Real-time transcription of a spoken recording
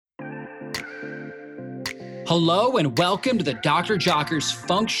Hello and welcome to the Dr. Jockers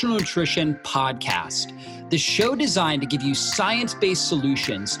Functional Nutrition Podcast, the show designed to give you science-based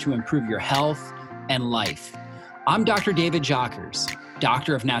solutions to improve your health and life. I'm Dr. David Jockers,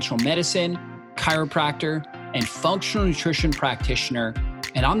 Doctor of Natural Medicine, chiropractor, and functional nutrition practitioner,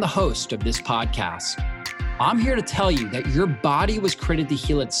 and I'm the host of this podcast. I'm here to tell you that your body was created to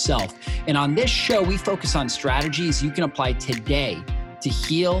heal itself, and on this show, we focus on strategies you can apply today to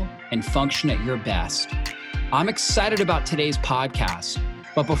heal and function at your best. I'm excited about today's podcast,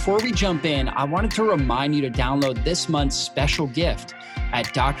 but before we jump in, I wanted to remind you to download this month's special gift at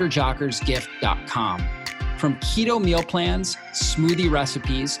drjockersgift.com. From keto meal plans, smoothie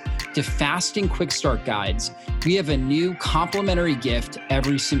recipes, to fasting quick start guides, we have a new complimentary gift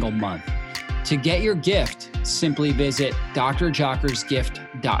every single month. To get your gift, simply visit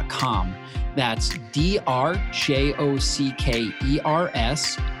drjockersgift.com. That's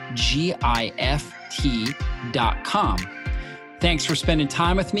drjockersgift.com. Thanks for spending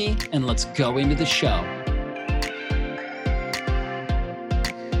time with me, and let's go into the show. I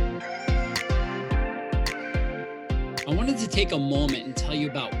wanted to take a moment and tell you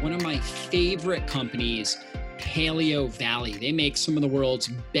about one of my favorite companies, Paleo Valley. They make some of the world's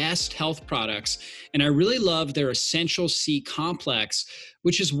best health products, and I really love their Essential C Complex,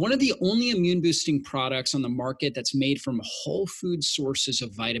 which is one of the only immune boosting products on the market that's made from whole food sources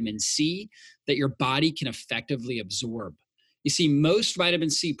of vitamin C that your body can effectively absorb. You see, most vitamin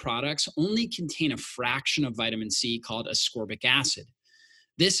C products only contain a fraction of vitamin C called ascorbic acid.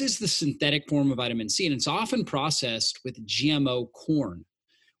 This is the synthetic form of vitamin C, and it's often processed with GMO corn.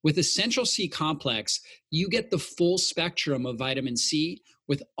 With Essential C Complex, you get the full spectrum of vitamin C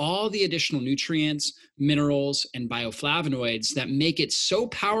with all the additional nutrients, minerals, and bioflavonoids that make it so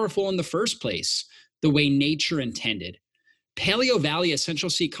powerful in the first place, the way nature intended. Paleo Valley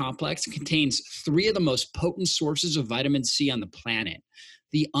Essential C Complex contains 3 of the most potent sources of vitamin C on the planet: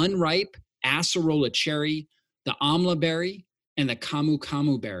 the unripe acerola cherry, the amla berry, and the camu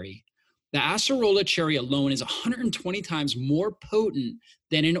camu berry. The acerola cherry alone is 120 times more potent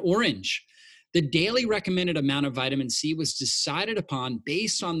than an orange. The daily recommended amount of vitamin C was decided upon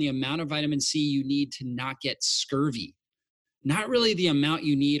based on the amount of vitamin C you need to not get scurvy, not really the amount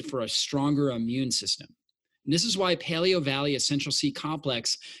you need for a stronger immune system. And this is why Paleo Valley Essential C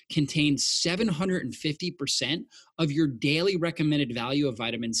Complex contains 750% of your daily recommended value of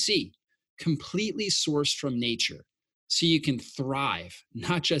vitamin C, completely sourced from nature, so you can thrive,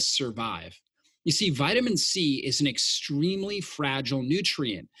 not just survive. You see, vitamin C is an extremely fragile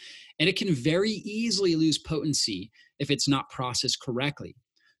nutrient, and it can very easily lose potency if it's not processed correctly.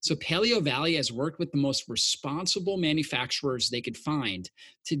 So Paleo Valley has worked with the most responsible manufacturers they could find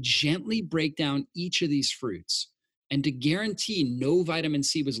to gently break down each of these fruits. And to guarantee no vitamin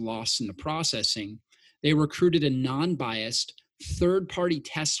C was lost in the processing, they recruited a non-biased third-party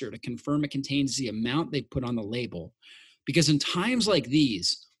tester to confirm it contains the amount they put on the label. Because in times like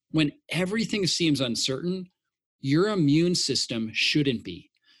these, when everything seems uncertain, your immune system shouldn't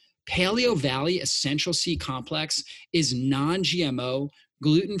be. Paleo Valley Essential C Complex is non-GMO,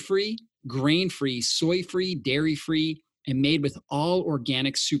 gluten-free, grain-free, soy-free, dairy-free, and made with all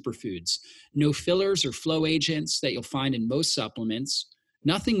organic superfoods. No fillers or flow agents that you'll find in most supplements.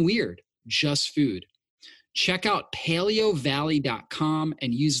 Nothing weird, just food. Check out paleovalley.com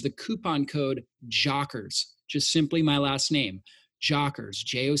and use the coupon code JOCKERS, just simply my last name, JOCKERS,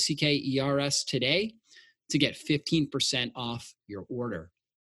 Jockers today, to get 15% off your order.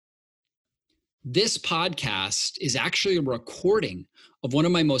 This podcast is actually a recording of one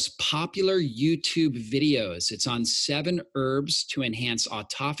of my most popular YouTube videos. It's on 7 herbs to enhance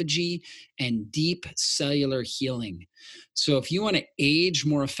autophagy and deep cellular healing. So if you want to age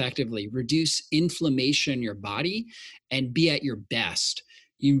more effectively, reduce inflammation in your body, and be at your best,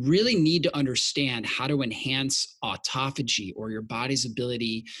 you really need to understand how to enhance autophagy, or your body's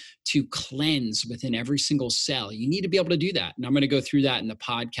ability to cleanse within every single cell. You need to be able to do that. And I'm going to go through that in the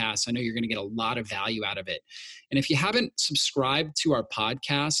podcast. I know you're going to get a lot of value out of it. And if you haven't subscribed to our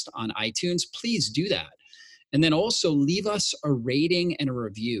podcast on iTunes, please do that. And then also leave us a rating and a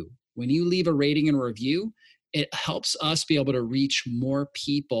review. When you leave a rating and a review, it helps us be able to reach more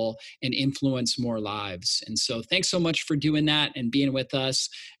people and influence more lives. And so thanks so much for doing that and being with us.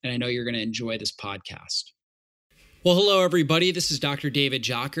 And I know you're going to enjoy this podcast. Well, hello, everybody. This is Dr. David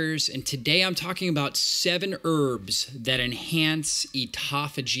Jockers, and today I'm talking about 7 herbs that enhance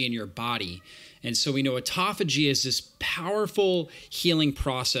autophagy in your body. And so we know autophagy is this powerful healing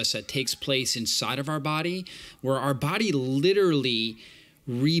process that takes place inside of our body, where our body literally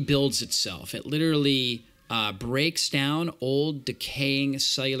rebuilds itself. It literally breaks down old decaying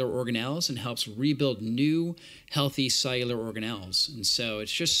cellular organelles and helps rebuild new healthy cellular organelles. And so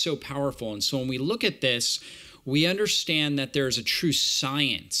it's just so powerful. And so when we look at this, we understand that there's a true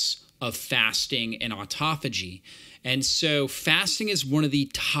science of fasting and autophagy. And so fasting is one of the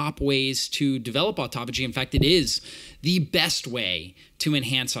top ways to develop autophagy. In fact, it is the best way to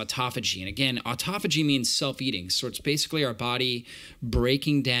enhance autophagy. And again, autophagy means self-eating. So it's basically our body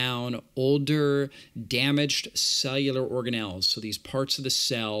breaking down older, damaged cellular organelles. So these parts of the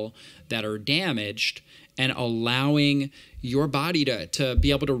cell that are damaged and allowing your body to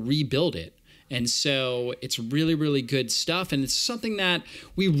be able to rebuild it. And so it's really, really good stuff. And it's something that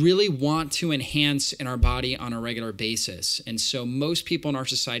we really want to enhance in our body on a regular basis. And so most people in our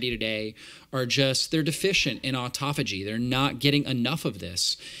society today are they're deficient in autophagy. They're not getting enough of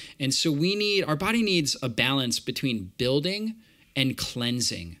this. And so our body needs a balance between building and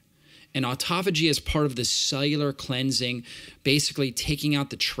cleansing. And autophagy is part of the cellular cleansing, basically taking out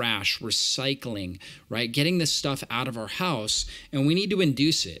the trash, recycling, right? Getting this stuff out of our house, and we need to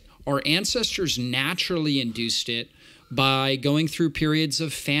induce it. Our ancestors naturally induced it by going through periods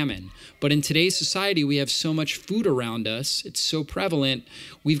of famine. But in today's society, we have so much food around us. It's so prevalent.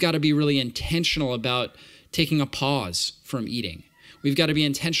 We've got to be really intentional about taking a pause from eating. We've got to be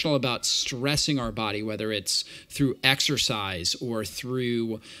intentional about stressing our body, whether it's through exercise or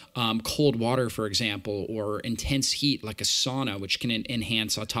through cold water, for example, or intense heat like a sauna, which can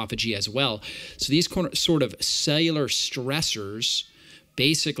enhance autophagy as well. So these sort of cellular stressors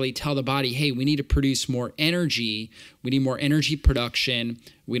basically tell the body, hey, we need to produce more energy. We need more energy production.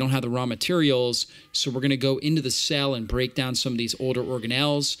 We don't have the raw materials. So we're going to go into the cell and break down some of these older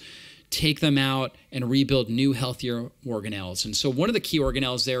organelles, take them out, and rebuild new, healthier organelles. And so one of the key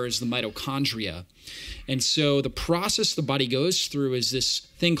organelles there is the mitochondria. And so the process the body goes through is this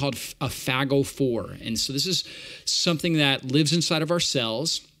thing called a phagophore. And so this is something that lives inside of our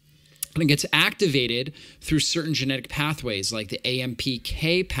cells. And it gets activated through certain genetic pathways like the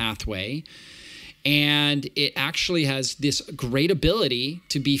AMPK pathway. And it actually has this great ability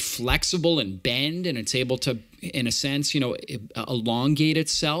to be flexible and bend, and it's able to, in a sense, elongate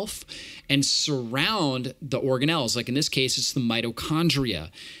itself and surround the organelles. Like in this case, it's the mitochondria.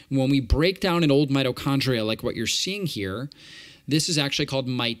 When we break down an old mitochondria, like what you're seeing here, this is actually called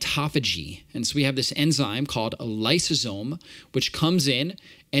mitophagy. And so we have this enzyme called a lysosome, which comes in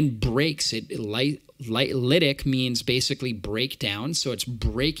and breaks it. Lytic means basically break down. So it's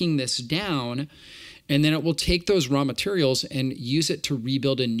breaking this down, and then it will take those raw materials and use it to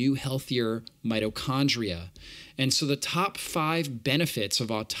rebuild a new, healthier mitochondria. And so the top 5 benefits of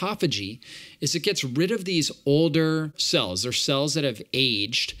autophagy is it gets rid of these older cells. They're cells that have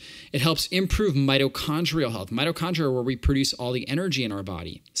aged. It helps improve mitochondrial health. Mitochondria are where we produce all the energy in our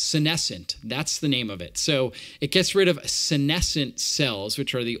body. Senescent, that's the name of it. So it gets rid of senescent cells,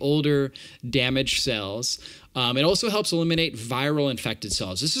 which are the older damaged cells. It also helps eliminate viral infected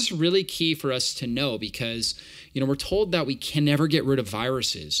cells. This is really key for us to know because, we're told that we can never get rid of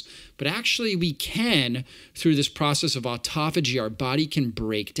viruses, but actually we can through this process of autophagy. Our body can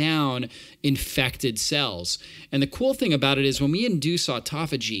break down infected cells. And the cool thing about it is when we induce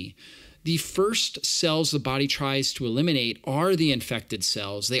autophagy, the first cells the body tries to eliminate are the infected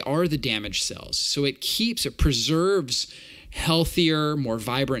cells. They are the damaged cells. So it preserves healthier, more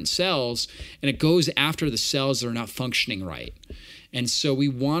vibrant cells, and it goes after the cells that are not functioning right. And so we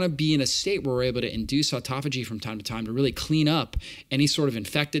want to be in a state where we're able to induce autophagy from time to time to really clean up any sort of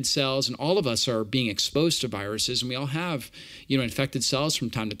infected cells. And all of us are being exposed to viruses, and we all have, infected cells from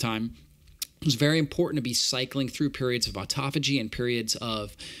time to time. It's very important to be cycling through periods of autophagy and periods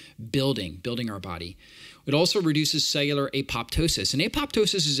of building our body. It also reduces cellular apoptosis. And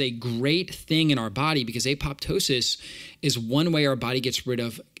apoptosis is a great thing in our body because apoptosis is one way our body gets rid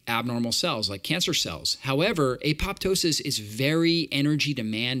of abnormal cells like cancer cells. However, apoptosis is very energy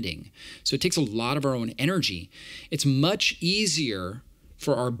demanding. So it takes a lot of our own energy. It's much easier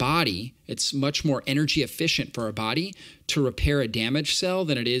for our body, it's much more energy efficient for our body to repair a damaged cell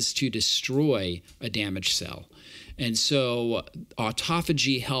than it is to destroy a damaged cell. And so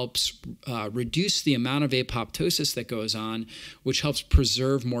autophagy helps reduce the amount of apoptosis that goes on, which helps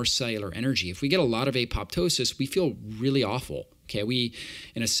preserve more cellular energy. If we get a lot of apoptosis, we feel really awful. Okay, we,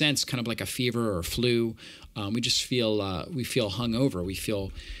 in a sense, kind of like a fever or a flu, we just feel hungover. We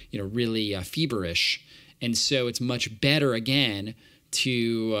feel, really feverish. And so it's much better, again,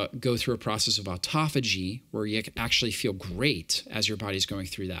 to go through a process of autophagy where you actually feel great as your body's going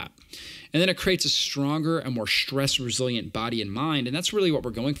through that. And then it creates a stronger and more stress-resilient body and mind, and that's really what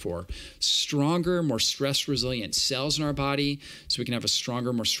we're going for. Stronger, more stress-resilient cells in our body so we can have a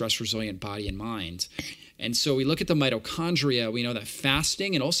stronger, more stress-resilient body and mind. And so we look at the mitochondria, we know that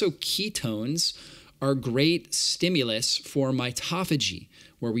fasting and also ketones are great stimulus for mitophagy,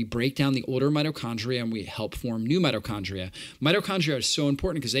 where we break down the older mitochondria and we help form new mitochondria. Mitochondria are so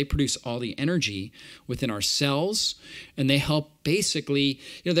important because they produce all the energy within our cells, and they help basically,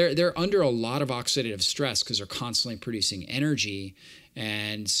 they're under a lot of oxidative stress because they're constantly producing energy.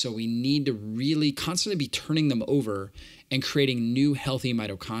 And so we need to really constantly be turning them over and creating new healthy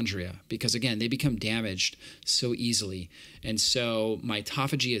mitochondria because, again, they become damaged so easily. And so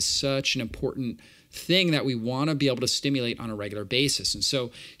mitophagy is such an important thing that we want to be able to stimulate on a regular basis. And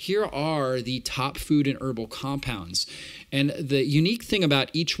so here are the top food and herbal compounds. And the unique thing about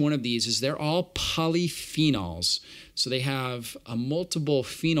each one of these is they're all polyphenols. So they have multiple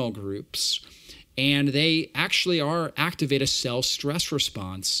phenol groups, and they actually activate a cell stress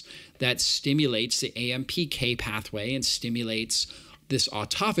response that stimulates the AMPK pathway and stimulates this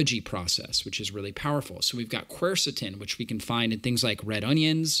autophagy process, which is really powerful. So we've got quercetin, which we can find in things like red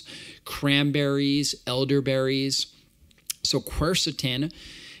onions, cranberries, elderberries. So quercetin,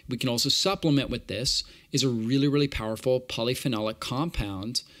 we can also supplement with this, is a really, really powerful polyphenolic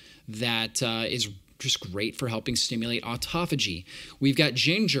compound that is just great for helping stimulate autophagy. We've got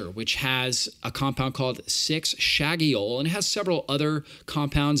ginger, which has a compound called 6-chagiol, and it has several other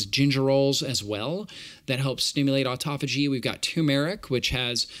compounds, gingerols as well, that help stimulate autophagy. We've got turmeric, which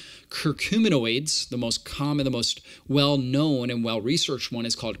has curcuminoids. The most common, the most well-known and well-researched one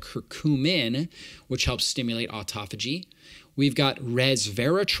is called curcumin, which helps stimulate autophagy. We've got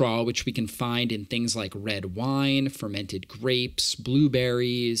resveratrol, which we can find in things like red wine, fermented grapes,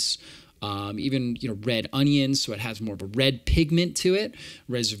 blueberries, even red onions, so it has more of a red pigment to it.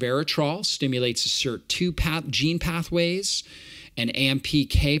 Resveratrol stimulates the SIRT2 gene pathways and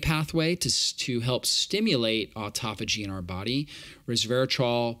AMPK pathway to help stimulate autophagy in our body.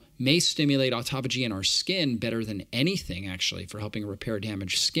 Resveratrol may stimulate autophagy in our skin better than anything, actually, for helping repair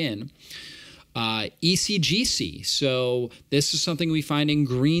damaged skin. ECGC, so this is something we find in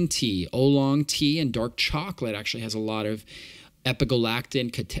green tea, oolong tea, and dark chocolate actually has a lot of epigalactin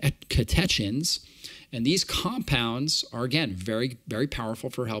catechins. And these compounds are, again, very, very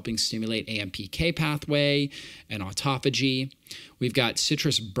powerful for helping stimulate AMPK pathway and autophagy. We've got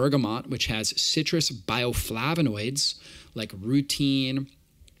citrus bergamot, which has citrus bioflavonoids like rutin.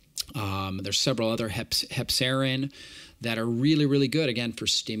 There's several other hepsarin that are really, really good, again, for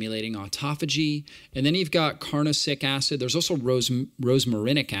stimulating autophagy. And then you've got carnosic acid. There's also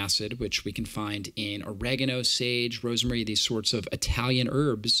rosmarinic acid, which we can find in oregano, sage, rosemary, these sorts of Italian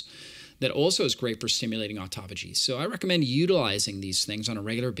herbs that also is great for stimulating autophagy. So I recommend utilizing these things on a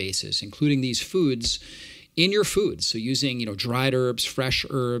regular basis, including these foods in your foods. So using, dried herbs, fresh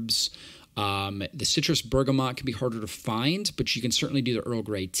herbs. The citrus bergamot can be harder to find, but you can certainly do the Earl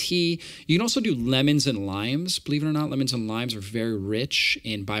Grey tea. You can also do lemons and limes. Believe it or not, lemons and limes are very rich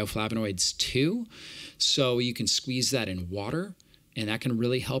in bioflavonoids too. So you can squeeze that in water, and that can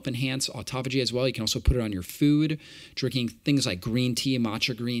really help enhance autophagy as well. You can also put it on your food. Drinking things like green tea,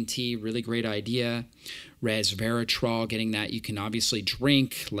 matcha green tea, really great idea. Resveratrol, getting that you can obviously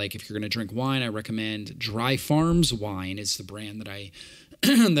drink. Like if you're going to drink wine, I recommend Dry Farms wine is the brand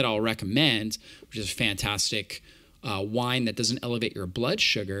that I'll recommend, which is fantastic wine that doesn't elevate your blood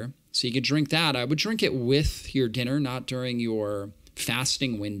sugar. So you could drink that. I would drink it with your dinner, not during your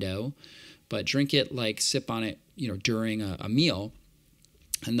fasting window, but drink it sip on it, during a meal.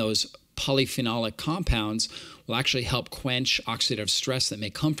 And those polyphenolic compounds will actually help quench oxidative stress that may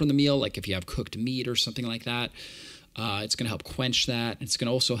come from the meal, like if you have cooked meat or something like that. It's going to help quench that. It's going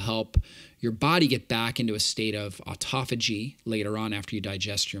to also help your body get back into a state of autophagy later on after you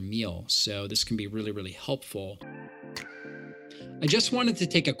digest your meal. So this can be really, really helpful. I just wanted to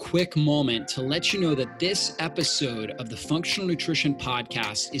take a quick moment to let you know that this episode of the Functional Nutrition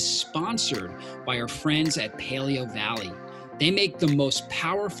Podcast is sponsored by our friends at Paleo Valley. They make the most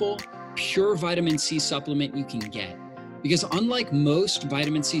powerful, pure vitamin C supplement you can get. Because unlike most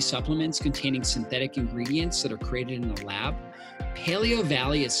vitamin C supplements containing synthetic ingredients that are created in a lab, Paleo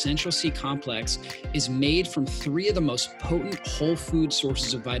Valley Essential C Complex is made from 3 of the most potent whole food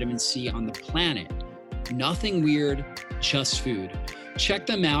sources of vitamin C on the planet. Nothing weird, just food. Check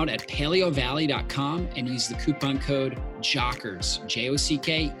them out at paleovalley.com and use the coupon code JOCKERS,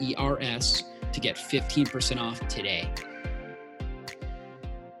 JOCKERS, to get 15% off today.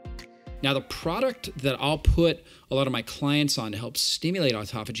 Now, the product that I'll put a lot of my clients on to help stimulate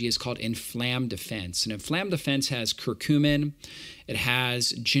autophagy is called Inflam Defense. And Inflam Defense has curcumin, it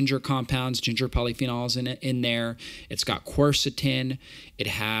has ginger compounds, ginger polyphenols in there. It's got quercetin. It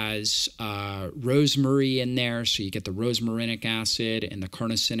has rosemary in there, so you get the rosmarinic acid and the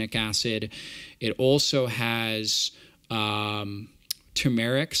carnosinic acid. It also has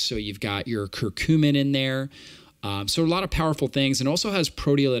turmeric, so you've got your curcumin in there. So a lot of powerful things, and also has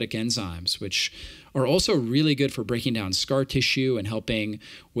proteolytic enzymes, which are also really good for breaking down scar tissue and helping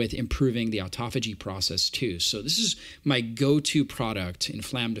with improving the autophagy process too. So this is my go-to product,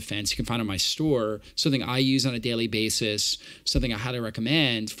 Inflam Defense. You can find it in my store, something I use on a daily basis, something I highly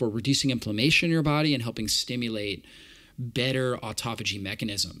recommend for reducing inflammation in your body and helping stimulate better autophagy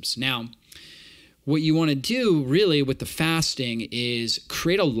mechanisms. Now, what you want to do really with the fasting is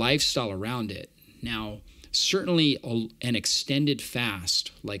create a lifestyle around it. Now, certainly an extended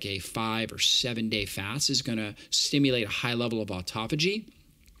fast, like a 5 or 7 day fast, is going to stimulate a high level of autophagy,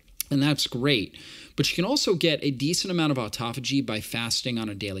 and that's great. But you can also get a decent amount of autophagy by fasting on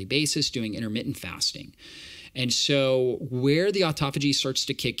a daily basis, doing intermittent fasting. And so where the autophagy starts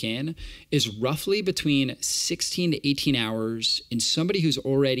to kick in is roughly between 16 to 18 hours in somebody who's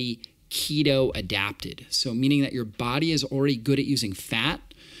already keto adapted. So meaning that your body is already good at using fat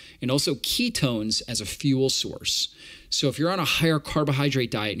and also ketones as a fuel source. So if you're on a higher carbohydrate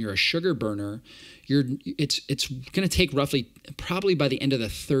diet and you're a sugar burner, it's going to take roughly probably by the end of the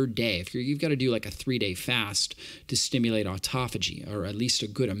 3rd day. You've got to do like a 3-day fast to stimulate autophagy, or at least a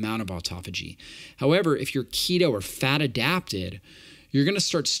good amount of autophagy. However, if you're keto or fat adapted, you're going to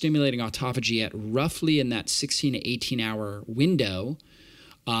start stimulating autophagy at roughly in that 16 to 18 hour window,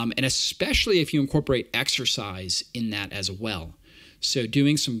 and especially if you incorporate exercise in that as well. So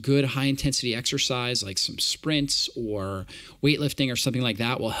doing some good high-intensity exercise like some sprints or weightlifting or something like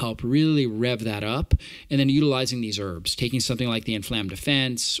that will help really rev that up. And then utilizing these herbs, taking something like the Inflam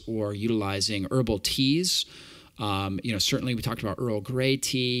Defense or utilizing herbal teas. Certainly we talked about Earl Grey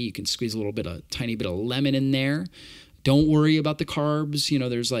tea. You can squeeze a tiny bit of lemon in there. Don't worry about the carbs.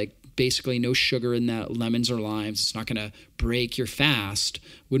 There's like basically no sugar in that, lemons or limes. It's not going to break your fast.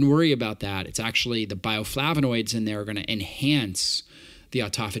 Wouldn't worry about that. It's actually the bioflavonoids in there are going to enhance the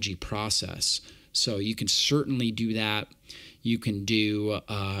autophagy process. So you can certainly do that. You can do,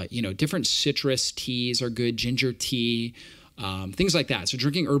 different citrus teas are good, ginger tea, things like that. So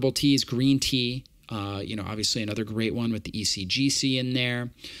drinking herbal teas, green tea, obviously another great one with the ECGC in there.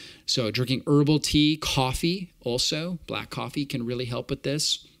 So drinking herbal tea, coffee also, black coffee can really help with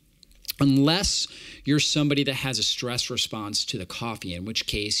this. Unless you're somebody that has a stress response to the coffee, in which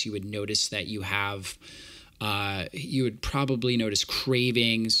case you would notice that you would probably notice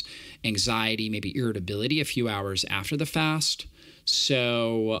cravings, anxiety, maybe irritability a few hours after the fast,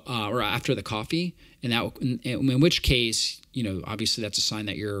 or after the coffee, in which case, obviously that's a sign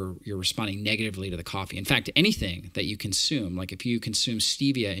that you're responding negatively to the coffee. In fact, anything that you consume, like if you consume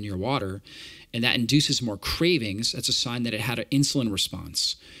stevia in your water and that induces more cravings, that's a sign that it had an insulin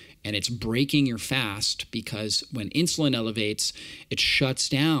response. And it's breaking your fast because when insulin elevates, it shuts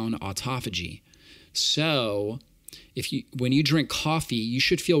down autophagy. So when you drink coffee, you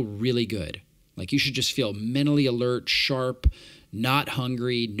should feel really good. Like you should just feel mentally alert, sharp, not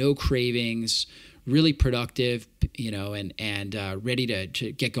hungry, no cravings, really productive, and ready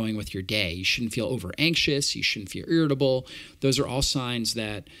to get going with your day. You shouldn't feel over anxious. You shouldn't feel irritable. Those are all signs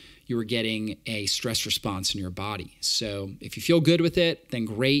that you are getting a stress response in your body. So if you feel good with it, then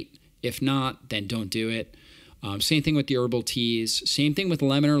great. If not, then don't do it. Same thing with the herbal teas. Same thing with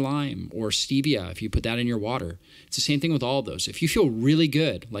lemon or lime or stevia if you put that in your water. It's the same thing with all of those. If you feel really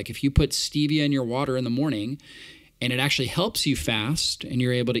good, like if you put stevia in your water in the morning and it actually helps you fast and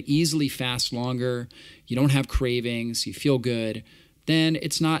you're able to easily fast longer, you don't have cravings, you feel good, then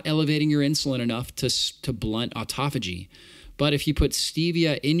it's not elevating your insulin enough to blunt autophagy. But if you put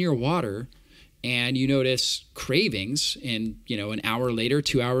stevia in your water and you notice cravings and, an hour later,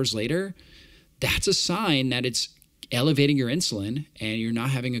 2 hours later, that's a sign that it's elevating your insulin and you're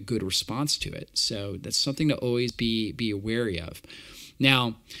not having a good response to it. So that's something to always be wary of.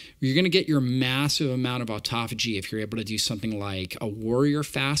 Now, you're going to get your massive amount of autophagy if you're able to do something like a warrior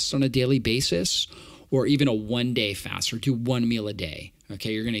fast on a daily basis, or even a 1-day fast, or do 1 meal a day.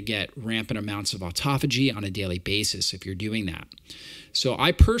 Okay, you're going to get rampant amounts of autophagy on a daily basis if you're doing that. So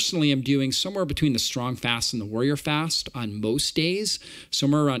I personally am doing somewhere between the strong fast and the warrior fast on most days,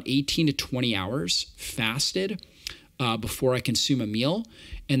 somewhere around 18 to 20 hours fasted before I consume a meal.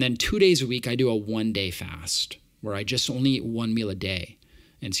 And then 2 days a week, I do a 1-day fast where I just only eat 1 meal a day.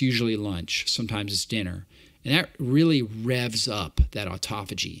 And it's usually lunch. Sometimes it's dinner. And that really revs up that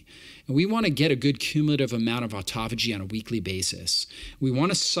autophagy. And we want to get a good cumulative amount of autophagy on a weekly basis. We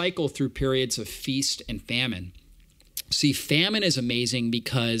want to cycle through periods of feast and famine. See, famine is amazing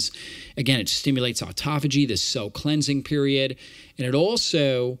because, again, it stimulates autophagy, this cell cleansing period, and it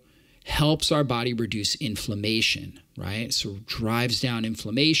also helps our body reduce inflammation, right? So it drives down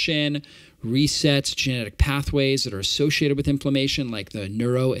inflammation, resets genetic pathways that are associated with inflammation, like the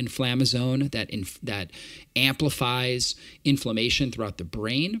neuroinflammasome that amplifies inflammation throughout the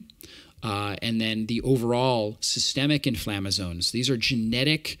brain. And then the overall systemic inflammasomes. These are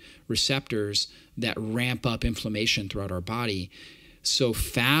genetic receptors that ramp up inflammation throughout our body. So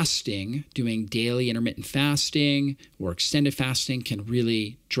fasting, doing daily intermittent fasting or extended fasting can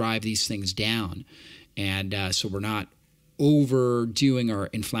really drive these things down. And so we're not overdoing our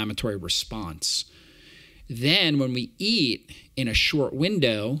inflammatory response. Then when we eat in a short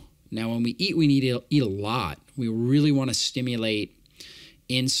window, now when we eat, we need to eat a lot. We really want to stimulate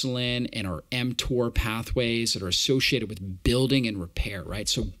insulin and our mTOR pathways that are associated with building and repair, right?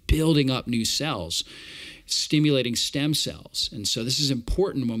 So building up new cells, stimulating stem cells. And so this is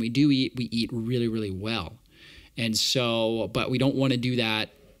important. When we do eat, we eat really, really well. And so, but we don't want to do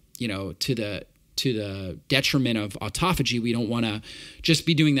that, to the detriment of autophagy. We don't want to just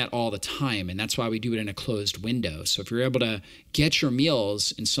be doing that all the time. And that's why we do it in a closed window. So if you're able to get your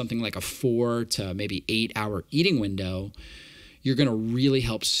meals in something like a 4 to maybe 8 hour eating window, you're going to really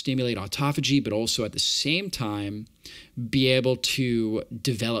help stimulate autophagy, but also at the same time be able to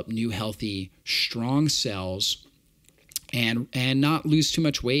develop new, healthy, strong cells and not lose too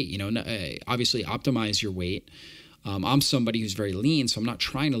much weight. Obviously optimize your weight. I'm somebody who's very lean, so I'm not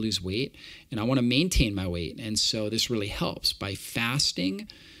trying to lose weight, and I want to maintain my weight. And so this really helps by fasting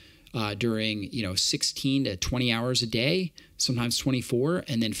during 16 to 20 hours a day, sometimes 24,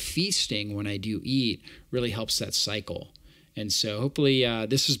 and then feasting when I do eat really helps that cycle. And so hopefully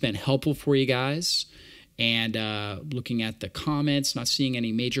this has been helpful for you guys. And looking at the comments, not seeing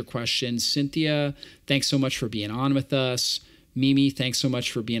any major questions. Cynthia, thanks so much for being on with us. Mimi, thanks so much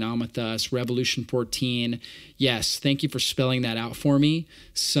for being on with us. Revolution 14, yes, thank you for spelling that out for me.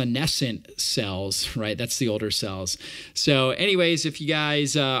 Senescent cells, right? That's the older cells. So anyways, if you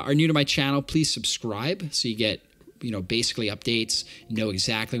guys are new to my channel, please subscribe so you get basically updates, know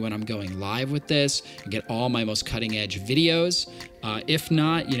exactly when I'm going live with this, and get all my most cutting edge videos. If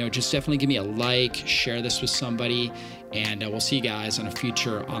not, just definitely give me a like, share this with somebody, and we'll see you guys on a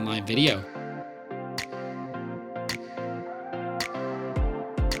future online video.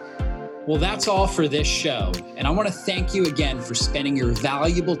 Well, that's all for this show. And I want to thank you again for spending your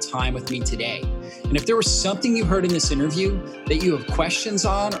valuable time with me today. And if there was something you heard in this interview that you have questions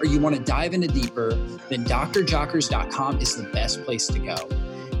on or you want to dive into deeper, then drjockers.com is the best place to go.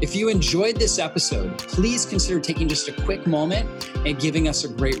 If you enjoyed this episode, please consider taking just a quick moment and giving us a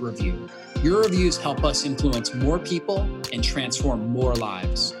great review. Your reviews help us influence more people and transform more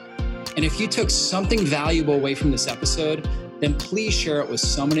lives. And if you took something valuable away from this episode, then please share it with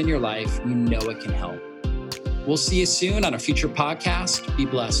someone in your life you know it can help. We'll see you soon on a future podcast. Be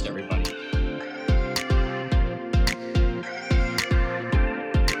blessed, everybody.